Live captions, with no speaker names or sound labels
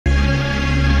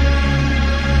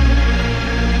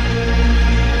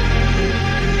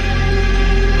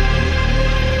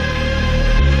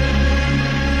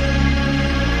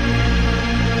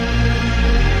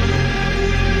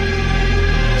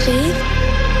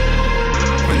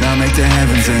to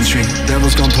heaven's entry.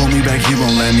 Devil's gon' pull me back, he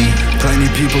won't let me. Plenty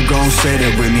people gon' say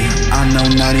that with me. I know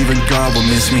not even God will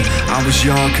miss me. I was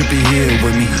young, could be here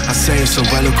with me. I say it so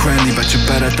eloquently, but you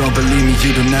better don't believe me.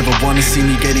 You don't ever wanna see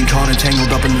me getting caught and tangled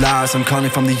up in lies. I'm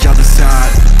calling from the other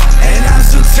side, and I'm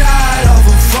so tired of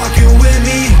them fucking with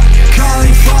me.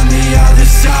 Calling from the other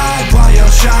side while y'all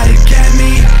try to get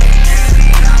me.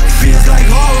 Feels like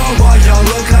horror while y'all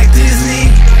look like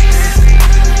Disney.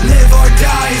 Live or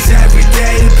die is every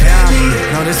day depend me.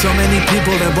 Now there's so many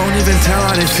people that won't even tell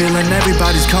how they feel, and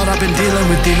everybody's caught up in dealing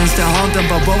with demons that haunt them,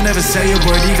 but won't ever say a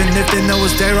word, even if they know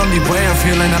it's their only way of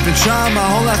feeling. I've been trying my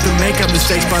whole life to make up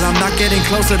mistakes, but I'm not getting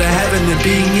closer to heaven than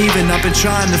being even. I've been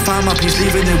trying to find my peace,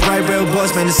 leaving it right where it was,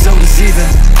 man, it's so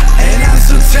deceiving. And I'm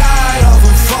so tired of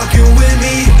them fucking with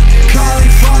me.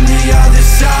 Calling from the other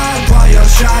side while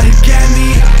y'all try to get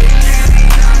me.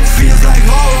 Feels like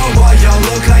horror while y'all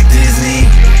look like Disney.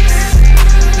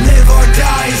 Live or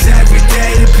die is every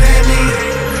day depend me.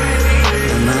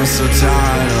 And I'm so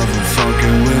tired of them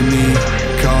fucking with me.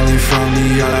 Calling from the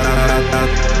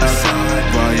other side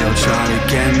while y'all try to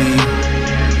get me.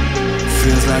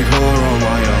 Feels like horror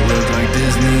while y'all look